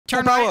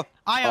Turn right.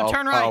 Io,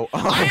 turn right.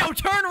 Io,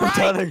 turn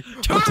right.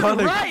 Turn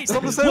right.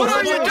 Stop the sails. What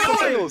are you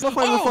doing? Stop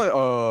playing the fight.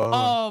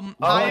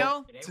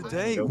 Io?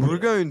 Today, we're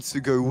going to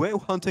go whale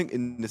hunting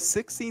in the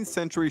 16th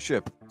century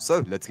ship.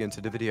 So, let's get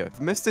into the video.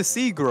 Mr.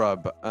 Sea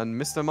Grub and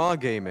Mr. Mar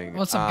Gaming.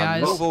 What's up,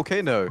 guys? Little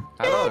Volcano.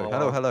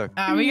 Hello.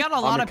 We got a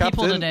lot of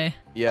people today.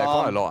 Yeah,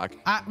 quite a lot.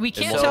 We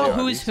can't tell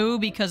who's who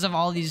because of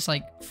all these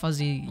like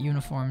fuzzy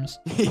uniforms.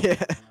 Yeah.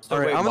 So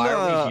wait, why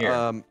are we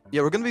here?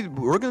 Yeah, we're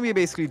gonna be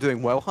basically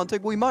doing whale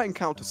hunting. We might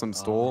encounter some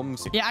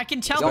storms. Yeah, I can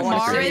tell who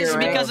Mar is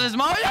because there's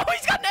Mar. Oh,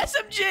 he's got an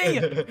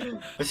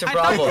SMG. What's your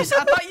problem? I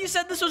thought you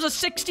said this was a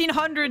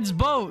 1600s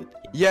boat.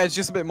 Yeah, it's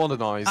just a bit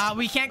modernized.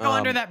 We can't go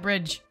under that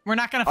bridge. We're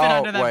not gonna fit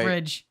under that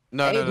bridge.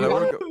 No,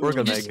 we're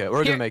gonna make it.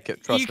 We're gonna make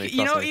it. Trust me.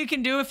 You know what you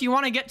can do if you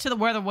want to get to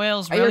where the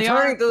whales really are?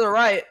 You're turning to the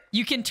right.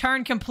 You can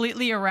turn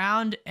completely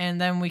around, and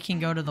then we can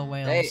go to the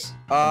whales.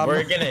 Hey,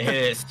 we're gonna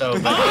hit it so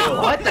bad.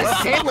 What the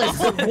sailors?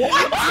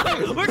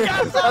 What? We're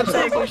got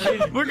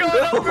something. We're going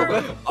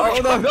over. Oh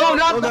no! No,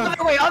 not the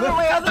other way. Other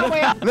way. Other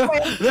way. Other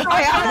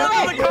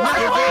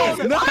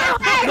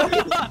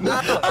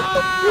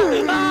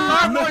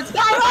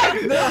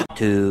way.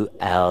 2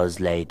 hours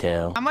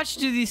later. How much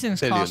do these things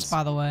cost,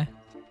 by the way?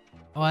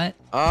 What?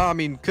 I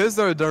mean, cause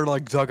they're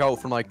like dug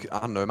out from like I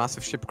don't know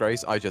massive ship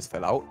grace. I just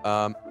fell out.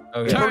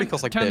 Okay. It probably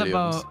costs like turn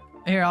billions. the boat.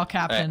 Here, I'll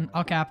captain.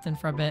 I'll captain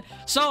for a bit.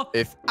 So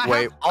if turn.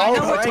 I'm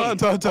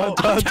full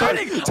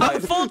turning. I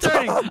am full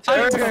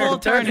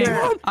turning.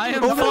 I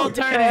am full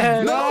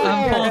turning.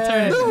 I'm full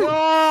turning.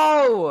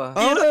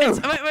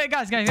 No. Wait,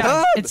 guys.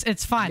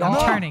 It's fine. I'm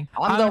turning.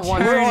 I'm the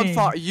one. We're on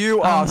fire.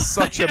 You are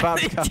such a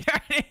bad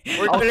captain.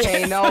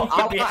 Okay, no.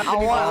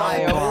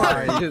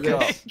 I want to do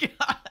this.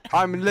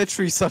 I'm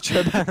literally such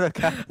a bad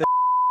captain.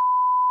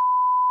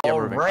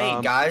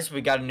 Alright, guys, we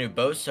got a new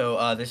boat,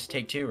 so this is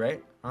take 2,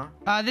 right?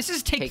 Huh? This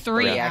is take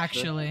 3,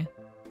 actually.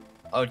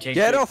 Oh, take 2.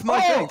 Get off my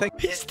thing.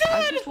 He's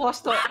dead. I just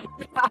lost up.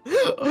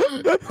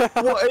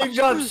 Well, he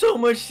dropped so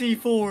much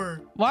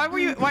C4. Why do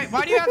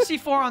you have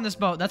C4 on this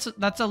boat?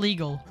 That's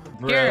illegal.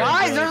 Here.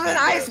 Guys, there's an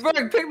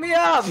iceberg. Pick me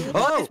up.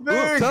 Oh,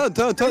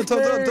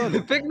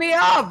 turn. Pick me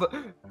up.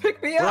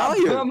 Pick me up.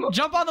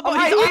 Jump on the boat.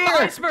 He's on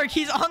the iceberg.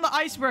 He's on the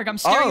iceberg. I'm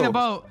steering the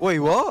boat. Wait,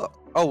 what?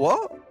 Oh,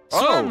 what?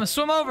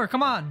 Swim over.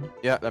 Come on.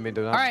 Yeah, let me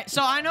do that. All right,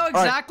 so I know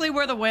exactly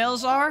where the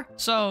whales are,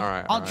 so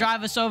I'll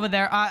drive us over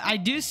there. I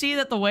do see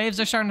that the waves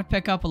are starting to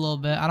pick up a little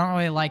bit. I don't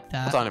really like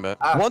that. Hold on a minute.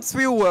 Once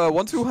we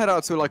head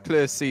out to like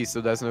clear sea, so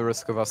there's no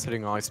risk of us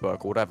hitting an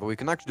iceberg or whatever, we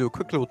can actually do a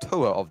quick little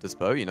tour of this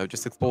boat. You know,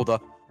 just explore the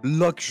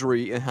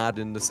luxury it had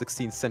in the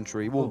 16th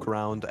century. Walk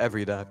around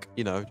every deck.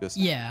 You know, just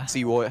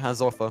see what it has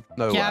to offer.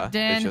 Nowhere.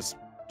 Captain. It's just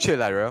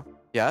chill area.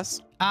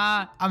 Yes.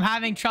 I'm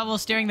having trouble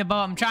steering the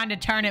boat. I'm trying to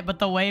turn it, but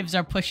the waves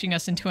are pushing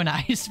us into an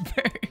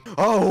iceberg.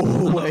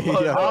 Oh, wait.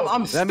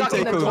 I'm stuck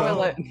in the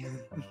toilet.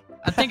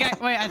 I think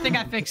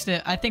I fixed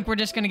it. I think we're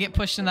just gonna get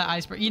pushed in the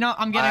iceberg. You know,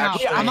 I'm getting out.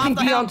 I'm off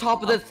the helm. on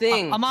top of the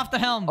thing. I'm off the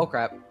helm. Oh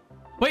crap.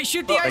 Wait,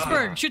 shoot the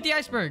iceberg. Shoot the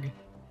iceberg.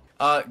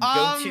 Go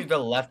to the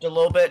left a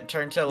little bit.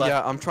 Turn to the left.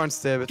 Yeah, I'm trying to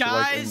stay a bit.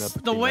 Guys,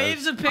 the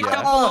waves have picked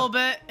up a little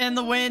bit, and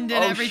the wind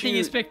and everything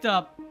is picked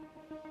up.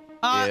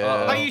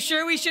 Are you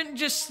sure we shouldn't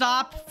just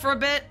stop for a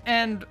bit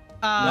and wait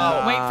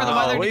for the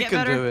weather to get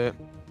better? We can do it.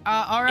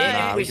 All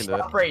right. If we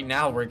stop right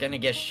now, we're gonna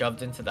get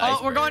shoved into the iceberg.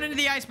 Oh, we're going into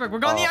the iceberg. We're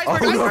going to the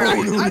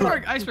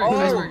iceberg.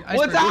 Iceberg.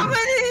 What's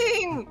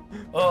happening?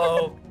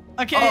 Oh.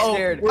 Okay.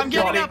 I'm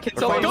getting up.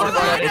 Go to the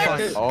high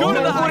deck. Go to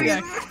the high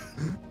deck.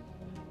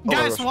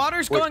 Guys,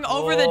 water's going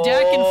over the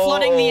deck and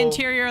flooding the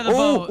interior of the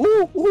boat.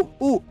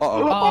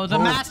 Oh, the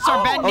masts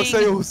are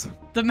bending.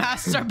 The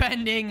masts are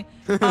bending.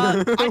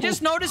 I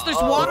just noticed there's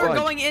water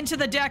going into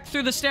the deck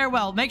through the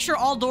stairwell. Make sure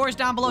all doors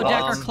down below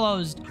deck are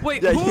closed.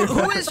 Wait,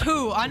 who is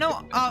who? I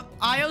know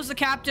Io's the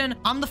captain.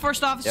 I'm the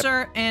first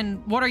officer.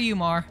 And what are you,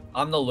 Mar?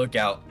 I'm the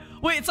lookout.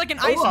 Wait, it's like an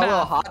ice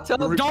bath.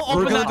 Don't open that door.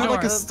 We're gonna do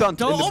like a stunt.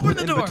 Don't open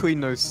the door. In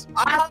between those.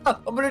 I'm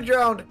gonna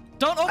drown.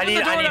 Don't open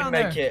the door down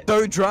there.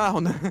 Don't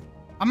drown.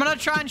 I'm gonna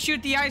try and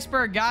shoot the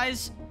iceberg,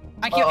 guys.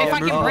 If I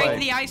can break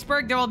the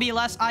iceberg, there will be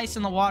less ice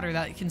in the water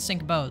that can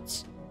sink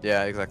boats.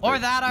 Yeah, exactly. Or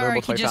that, or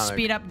it could just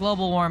speed up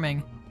global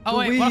warming. Oh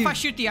wait, what if I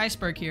shoot the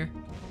iceberg here?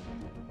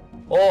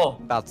 Oh,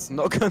 that's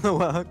not gonna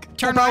work.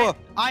 Turn right.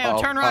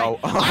 Io, turn right.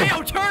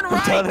 Io, turn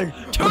right.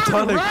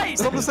 Turn right.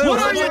 Stop the sails.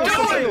 What are you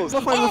doing?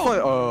 Stop playing the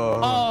fight.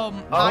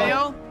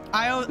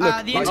 Io,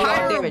 the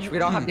entire damage. We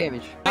don't have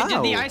damage. Wait,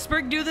 did the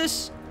iceberg do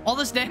this? All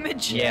this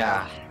damage?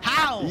 Yeah.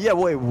 How? Yeah.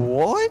 Wait.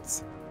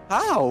 What?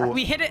 How?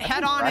 We hit it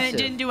head on and it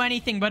didn't do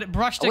anything, but it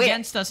brushed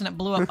against us and it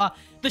blew up.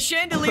 The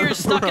chandelier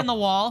is stuck in the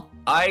wall.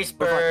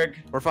 Iceberg.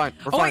 We're fine.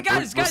 Oh wait,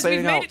 guys,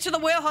 we've made it to the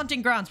whale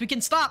hunting grounds. We can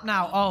stop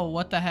now. Oh,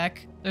 what the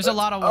heck? There's a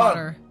lot of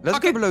water. Let's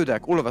go below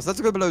deck, all of us. Let's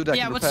go below deck.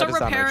 Yeah, let's start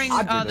repairing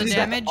the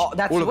damage.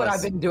 That's what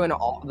I've been doing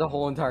the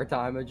whole entire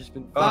time. I've just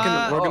been.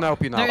 We're gonna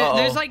help you now.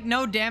 There's like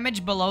no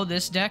damage below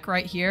this deck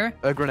right here.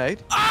 A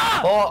grenade?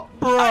 Ah! Oh,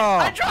 bro!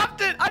 I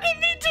dropped it. I didn't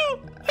mean to.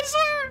 I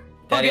swear.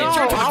 Okay, is-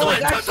 turn I towards the was wind,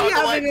 turn actually towards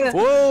the having wind. a-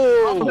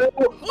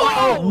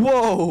 Whoa!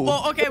 Whoa!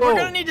 Well, okay, we're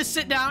gonna need to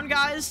sit down,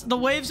 guys. The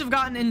waves have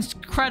gotten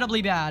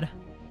incredibly bad.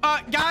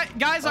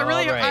 Guys,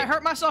 I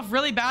hurt myself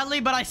really badly,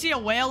 but I see a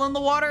whale in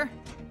the water.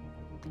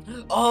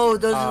 Oh,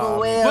 those are the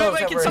whales.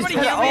 Wait, can that somebody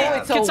were- heal me? Oh,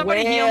 it's Can a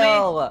somebody heal me?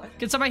 whale.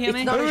 Can somebody heal me?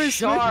 It's not a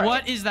shark.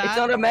 What is that? It's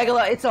not a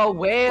megalodon. It's a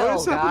whale, What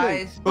is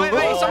happening? guys.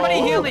 Wait, somebody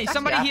Oh. heal me.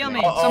 Somebody heal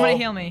me. Somebody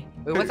heal me.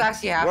 Wait, what's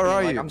actually happening? Where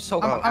are Like, you? I'm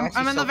so.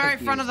 I'm in the very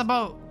front of the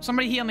boat.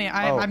 Somebody heal me.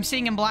 I'm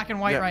seeing in black and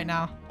white Yeah. right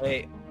now.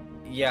 Wait,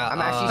 yeah.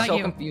 I'm actually Thank so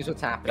you. confused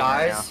what's happening.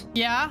 Right guys.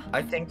 Yeah?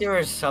 I think there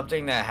was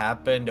something that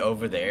happened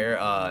over there,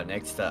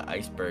 next to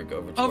iceberg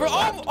over to Over.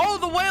 our left. Oh,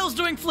 the whale's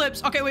doing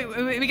flips. Okay, wait.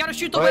 We gotta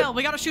shoot the What? whale.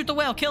 We gotta shoot the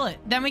whale. Kill it.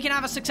 Then we can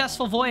have a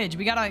successful voyage.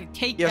 We gotta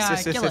take.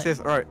 Yes, kill it.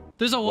 All right.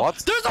 There's a What?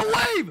 There's a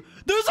wave.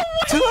 There's a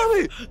wave.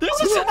 Tsunami!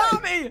 There's a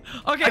tsunami.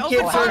 Okay, I open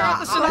can't fire turn on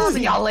the on- tsunami.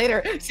 See y'all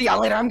later. See y'all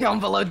later. I'm going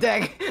below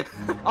deck.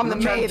 I'm the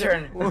I'm trying maid. to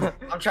turn.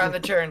 I'm trying to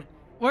turn.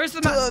 Where's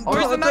the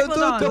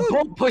megalodon? The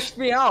boat pushed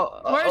me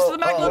out. Where's the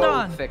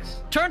megalodon?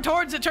 Fix. Turn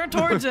towards it. Turn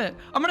towards it.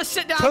 I'm gonna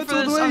sit down Turn for to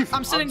the this. wave.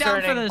 I'm sitting I'm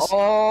down for turning. this.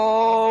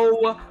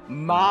 Oh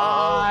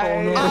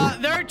my.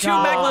 There are two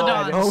God.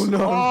 megalodons. Oh no!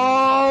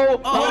 Oh,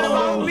 what Oh.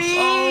 about me?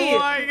 Oh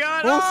my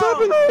god. What's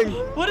oh. happening?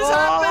 What is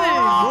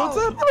happening?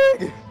 What's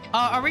happening?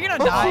 Are we gonna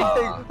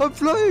die? I'm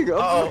flying!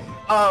 Oh,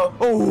 oh,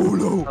 Oh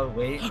no! oh,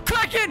 wait.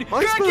 Kraken!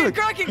 Iceberg!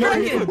 Kraken!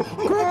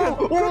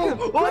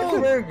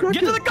 Get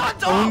to the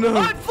guns! Oh, no.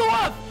 I flew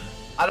off!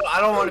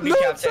 I don't want to be No,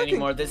 captain it's stuck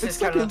anymore. This it's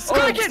is kind of. stuck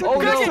in. Kraken! Oh,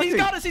 Kraken! no. He's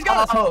got us! He's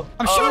got us! Oh,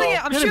 I'm shooting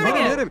it! I'm Hit him, shooting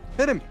hit it! him,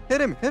 hit him,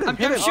 hit him, hit him, I'm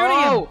hit him. shooting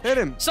him! Hit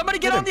him. Somebody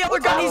get Hit on the him. other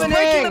gun! He's happening?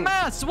 breaking the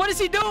mast! What is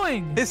he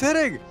doing? He's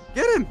hitting!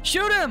 Get him!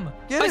 Shoot him!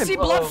 Get I him. see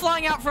blood Oh.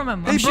 flying out from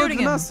him. He I'm broke shooting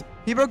the him. mast.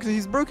 He broke it.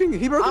 He's broken.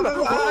 He broke it.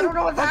 I don't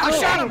know what's I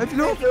shot him.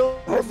 happening. I flew.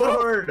 Oh,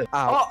 Lord.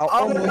 Ow.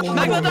 Oh,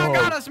 Megalodon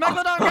got us!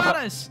 Megalodon got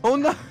us! Oh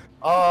no!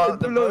 Oh,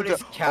 the Below boat is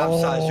deck.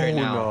 capsized right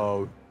now.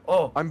 No.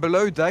 Oh, I'm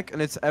below deck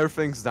and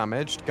everything's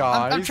damaged,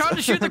 guys. I'm trying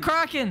to shoot the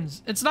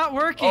Krakens. It's not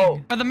working.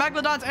 Oh. Or the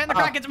Megalodons and the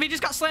Krakens. We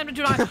just got slammed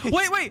into an ice.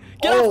 Wait.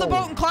 Get off the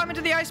boat and climb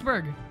into the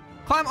iceberg.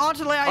 Climb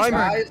onto the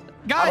iceberg.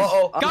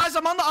 Guys,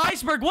 I'm on the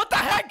iceberg. What the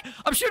heck?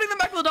 I'm shooting the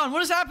Megalodon.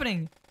 What is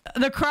happening?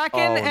 The Kraken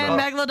and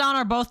Megalodon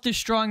are both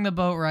destroying the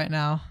boat right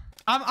now.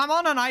 I'm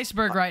on an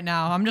iceberg right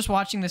now. I'm just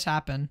watching this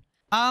happen.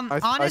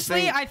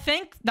 Honestly, I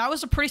think that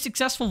was a pretty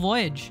successful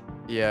voyage.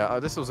 Yeah,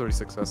 this was really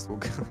successful.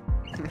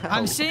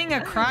 I'm seeing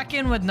a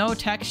Kraken with no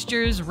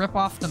textures rip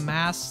off the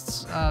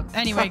masts.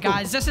 Anyway,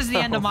 guys, this is the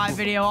end of my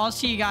video. I'll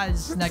see you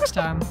guys next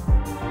time.